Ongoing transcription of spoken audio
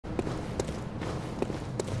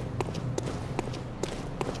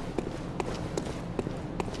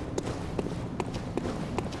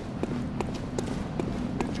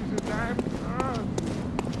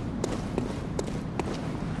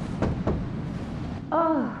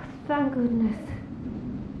Oh, thank goodness.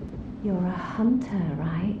 You're a hunter,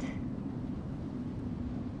 right?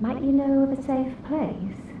 Might you know of a safe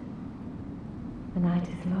place? The night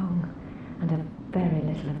is long, and I've very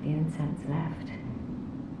little of the incense left.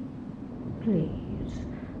 Please,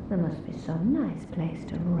 there must be some nice place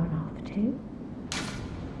to run off to.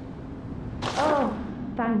 Oh,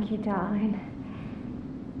 thank you, darling.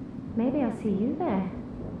 Maybe I'll see you there.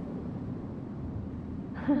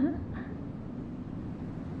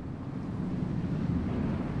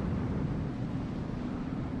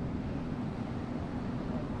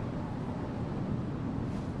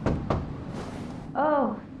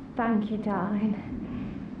 Oh, thank you, darling.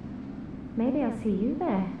 Maybe I'll see you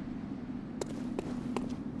there.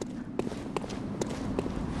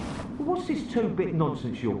 What's this two-bit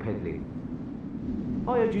nonsense you're peddling?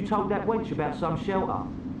 I heard you told that wench about some shelter.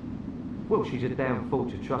 Well, she's a damn fool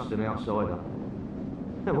to trust an outsider.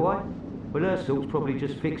 Why? Well, her sort's probably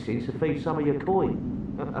just fixing to feed some of your coin.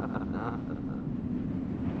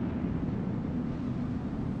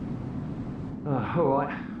 All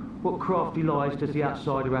right. What crafty lies does the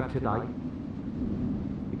outsider have today?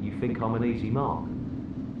 You think I'm an easy mark?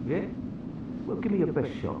 Yeah? Well, give me your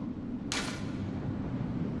best shot.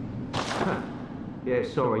 Yeah,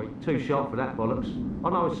 sorry. Too sharp for that bollocks. I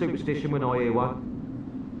know a superstition when I hear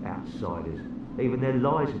one. Outsiders. Even their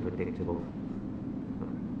lies are predictable.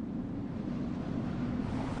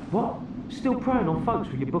 What? Still preying on folks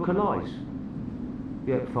with your book of lies?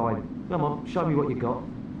 Yeah, fine. Come on, show me what you got.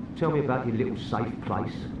 Tell me about your little safe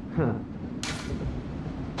place.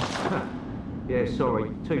 Yeah,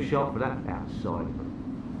 sorry. Too sharp for that outside.